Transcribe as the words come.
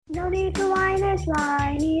need to whine, it's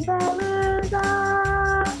Whiny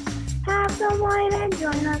Palooza. Have some wine and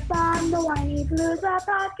join us on the Whiny Palooza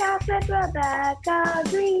podcast with Rebecca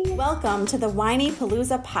Green. Welcome to the Whiny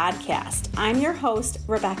Palooza podcast. I'm your host,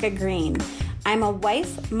 Rebecca Green. I'm a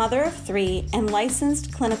wife, mother of 3, and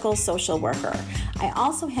licensed clinical social worker. I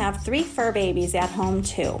also have 3 fur babies at home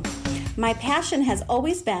too. My passion has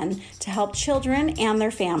always been to help children and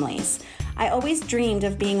their families. I always dreamed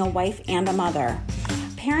of being a wife and a mother.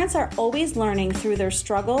 Parents are always learning through their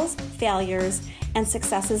struggles, failures, and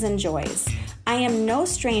successes and joys. I am no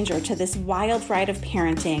stranger to this wild ride of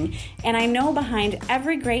parenting, and I know behind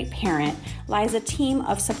every great parent lies a team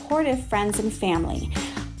of supportive friends and family.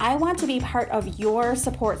 I want to be part of your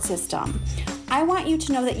support system. I want you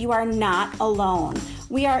to know that you are not alone.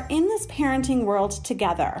 We are in this parenting world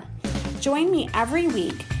together. Join me every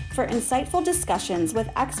week for insightful discussions with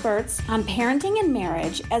experts on parenting and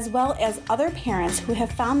marriage, as well as other parents who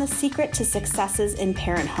have found the secret to successes in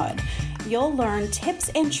parenthood. You'll learn tips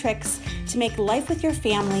and tricks to make life with your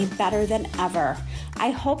family better than ever.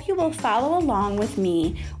 I hope you will follow along with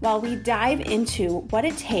me while we dive into what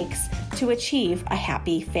it takes to achieve a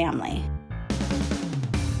happy family.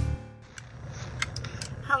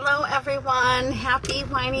 Hello everyone, happy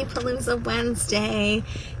Whiny Palooza Wednesday.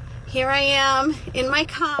 Here I am in my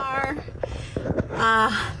car.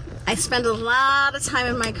 I spend a lot of time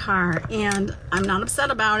in my car and I'm not upset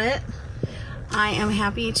about it. I am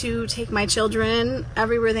happy to take my children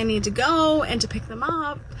everywhere they need to go and to pick them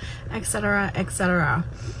up, etc., etc.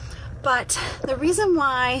 But the reason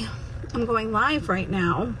why I'm going live right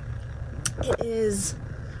now, it is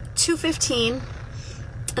 2:15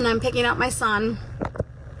 and I'm picking up my son,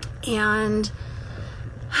 and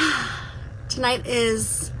tonight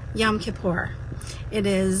is Yom Kippur. It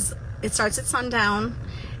starts at sundown.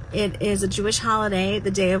 It is a Jewish holiday,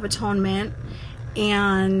 the Day of Atonement,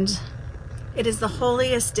 and it is the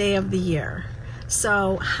holiest day of the year.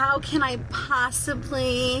 So how can I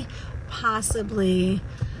possibly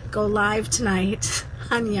go live tonight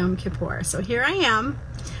on Yom Kippur? So here I am.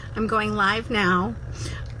 I'm going live now.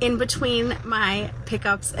 In between my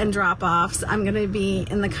pickups and drop-offs, I'm going to be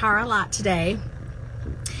in the car a lot today.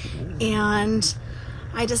 And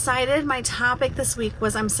I decided my topic this week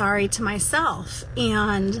was I'm sorry to myself.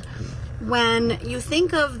 And when you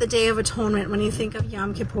think of the Day of Atonement, when you think of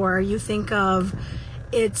Yom Kippur, you think of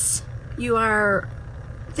you are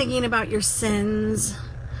thinking about your sins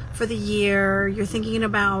for the year. You're thinking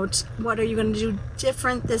about what are you going to do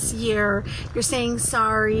different this year. You're saying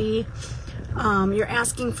sorry. You're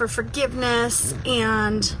asking for forgiveness.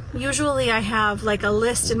 And usually I have like a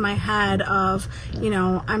list in my head of,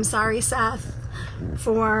 I'm sorry, Seth,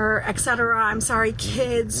 for etc. I'm sorry,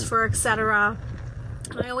 kids, for etc.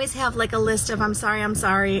 I always have like a list of I'm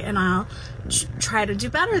sorry, and I'll try to do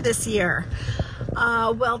better this year.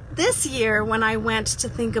 Well, this year when I went to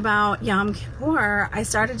think about Yom Kippur, I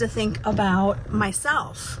started to think about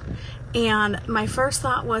myself. And my first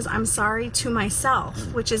thought was I'm sorry to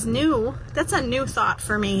myself, which is new. That's a new thought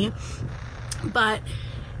for me. But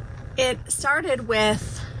it started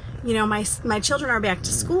with, my children are back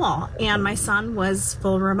to school, and my son was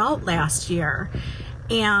full remote last year.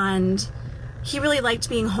 And he really liked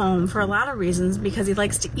being home for a lot of reasons, because he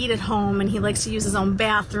likes to eat at home and he likes to use his own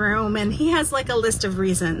bathroom, and he has like a list of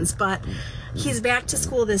reasons. But he's back to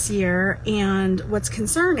school this year, and what's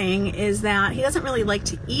concerning is that he doesn't really like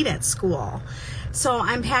to eat at school. So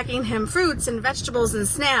I'm packing him fruits and vegetables and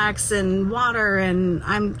snacks and water, and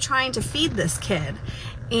I'm trying to feed this kid.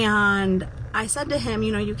 And I said to him,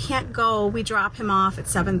 you can't go. We drop him off at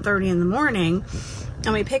 7:30 in the morning,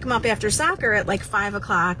 and we pick him up after soccer at like 5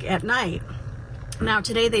 o'clock at night. Now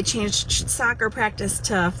today they changed soccer practice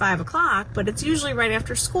to 5 o'clock, but it's usually right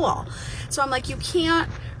after school. So I'm like, you can't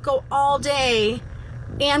go all day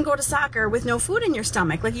and go to soccer with no food in your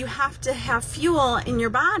stomach. Like, you have to have fuel in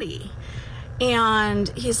your body. And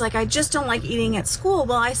he's like, I just don't like eating at school.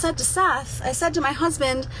 Well, I said to my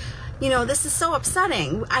husband, this is so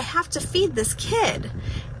upsetting. I have to feed this kid,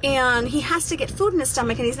 and he has to get food in his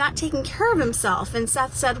stomach, and he's not taking care of himself. And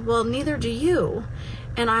Seth said, well, neither do you.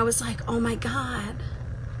 And I was like, oh my God.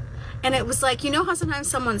 And it was like, how sometimes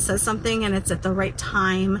someone says something and it's at the right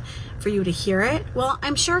time for you to hear it? Well,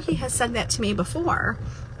 I'm sure he has said that to me before,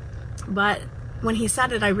 but when he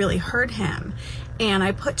said it, I really heard him. And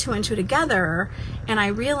I put 2 and 2 together, and I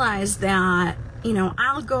realized that,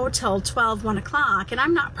 I'll go till 12, 1 o'clock, and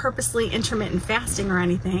I'm not purposely intermittent fasting or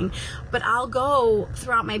anything, but I'll go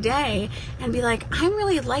throughout my day and be like, I'm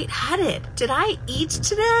really lightheaded. Did I eat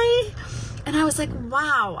today? And I was like,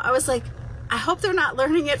 wow. I hope they're not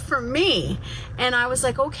learning it from me. And I was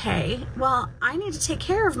like, okay, well, I need to take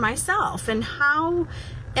care of myself. And how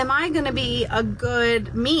am I going to be a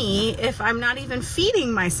good me if I'm not even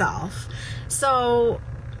feeding myself? So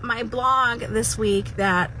my blog this week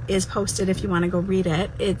that is posted, if you want to go read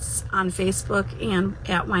it, it's on Facebook and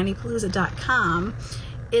at whinypalooza.com.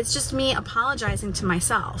 It's just me apologizing to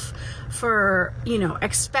myself for,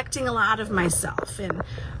 expecting a lot of myself and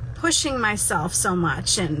pushing myself so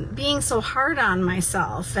much and being so hard on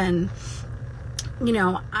myself. And,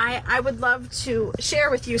 I would love to share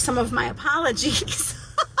with you some of my apologies.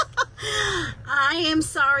 I am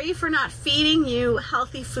sorry for not feeding you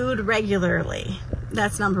healthy food regularly.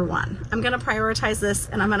 That's number one. I'm going to prioritize this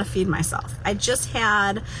and I'm going to feed myself. I just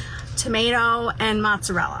had tomato and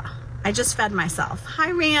mozzarella. I just fed myself.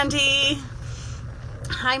 Hi, Randy.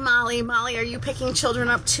 Hi, Molly. Molly, are you picking children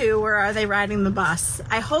up too, or are they riding the bus?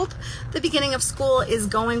 I hope the beginning of school is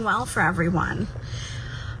going well for everyone.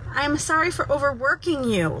 I'm sorry for overworking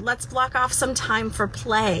you. Let's block off some time for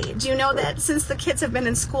play. Do you know that since the kids have been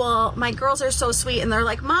in school, my girls are so sweet and they're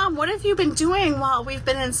like, Mom, what have you been doing while we've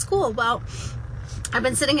been in school? Well, I've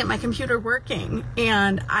been sitting at my computer working,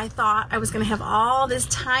 and I thought I was going to have all this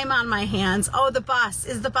time on my hands. Oh, the bus.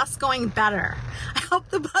 Is the bus going better? I hope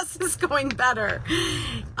the bus is going better.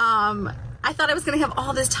 I thought I was going to have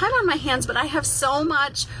all this time on my hands, but I have so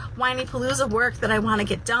much Whiny Palooza work that I want to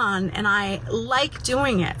get done, and I like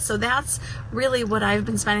doing it. So that's really what I've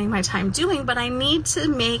been spending my time doing, but I need to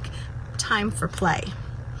make time for play.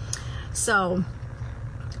 So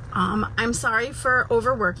I'm sorry for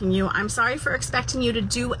overworking you. I'm sorry for expecting you to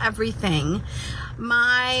do everything.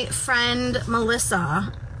 My friend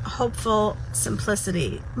Melissa, Hopeful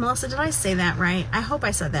Simplicity. Melissa, did I say that right? I hope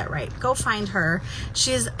I said that right. Go find her.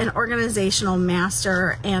 She's an organizational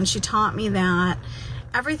master, and she taught me that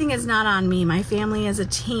everything is not on me. My family is a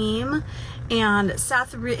team. And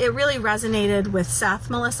Seth, it really resonated with Seth,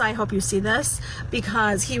 Melissa. I hope you see this,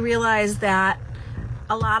 because he realized that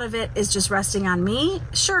a lot of it is just resting on me.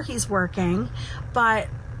 Sure, he's working, but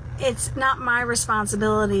it's not my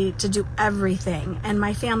responsibility to do everything. And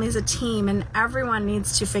my family's a team, and everyone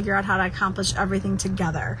needs to figure out how to accomplish everything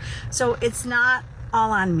together. So it's not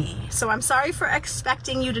all on me. So I'm sorry for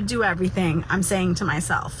expecting you to do everything, I'm saying to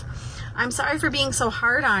myself. I'm sorry for being so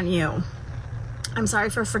hard on you. I'm sorry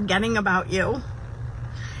for forgetting about you.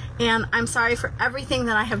 And I'm sorry for everything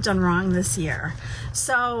that I have done wrong this year.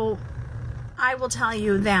 So I will tell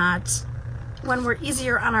you that when we're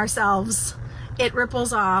easier on ourselves, it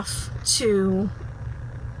ripples off to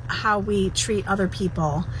how we treat other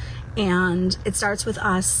people. And it starts with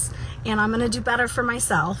us. And I'm going to do better for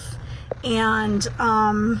myself. And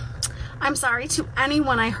I'm sorry to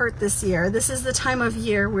anyone I hurt this year. This is the time of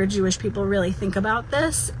year where Jewish people really think about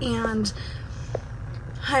this. And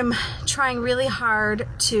I'm trying really hard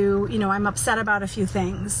to, I'm upset about a few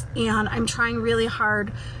things. And I'm trying really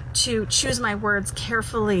hard to choose my words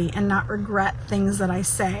carefully and not regret things that I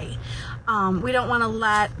say. We don't want to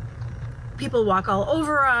let people walk all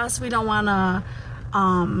over us. We don't want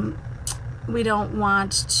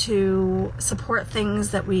to support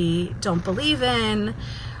things that we don't believe in.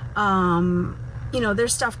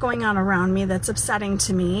 There's stuff going on around me that's upsetting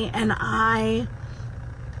to me, and I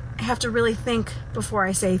have to really think before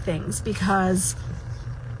I say things, because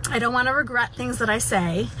I don't want to regret things that I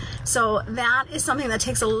say. So that is something that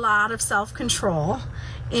takes a lot of self-control.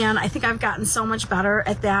 And I think I've gotten so much better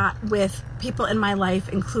at that with people in my life,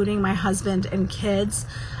 including my husband and kids.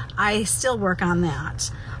 I still work on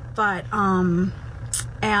that. But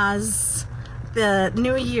as the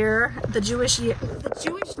new year, the Jewish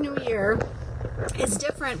New Year is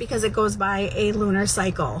different because it goes by a lunar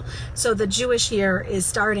cycle. So the Jewish year is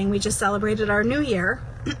starting. We just celebrated our new year.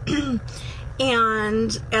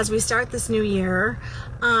 And as we start this new year,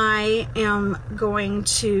 I am going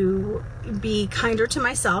to be kinder to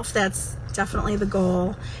myself. That's definitely the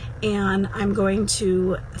goal. And I'm going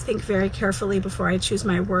to think very carefully before I choose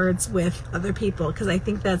my words with other people, because I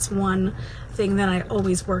think that's one thing that I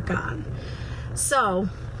always work on. So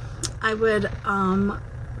I would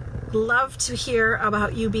love to hear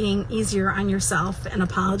about you being easier on yourself and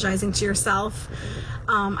apologizing to yourself.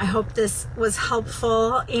 I hope this was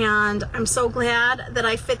helpful, and I'm so glad that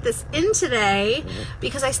I fit this in today,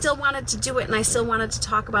 because I still wanted to do it and I still wanted to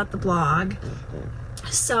talk about the blog.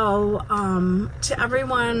 So to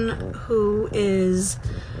everyone who is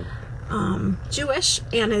Jewish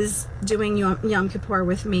and is doing Yom Kippur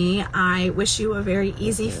with me, I wish you a very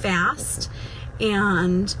easy fast.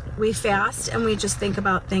 and we fast and we just think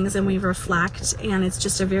about things and we reflect, and it's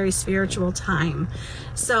just a very spiritual time.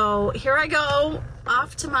 So here I go,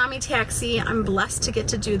 off to Mommy Taxi. I'm blessed to get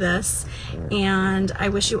to do this, and I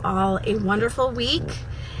wish you all a wonderful week,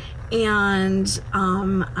 and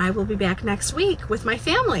I will be back next week with my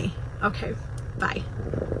family. Okay, bye.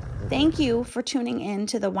 Thank you for tuning in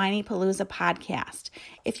to the Whiny Palooza podcast.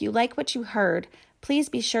 If you like what you heard, please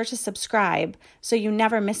be sure to subscribe so you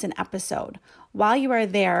never miss an episode. While you are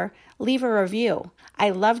there, leave a review.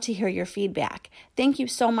 I love to hear your feedback. Thank you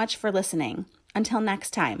so much for listening. Until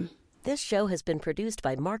next time. This show has been produced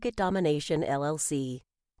by Market Domination, LLC.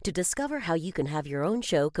 To discover how you can have your own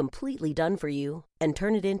show completely done for you and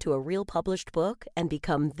turn it into a real published book and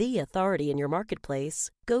become the authority in your marketplace,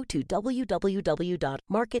 go to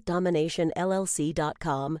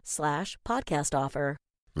www.marketdominationllc.com/podcast offer.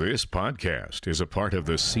 This podcast is a part of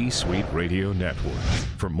the C-Suite Radio Network.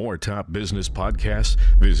 For more top business podcasts,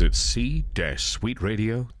 visit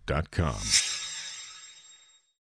c-suiteradio.com.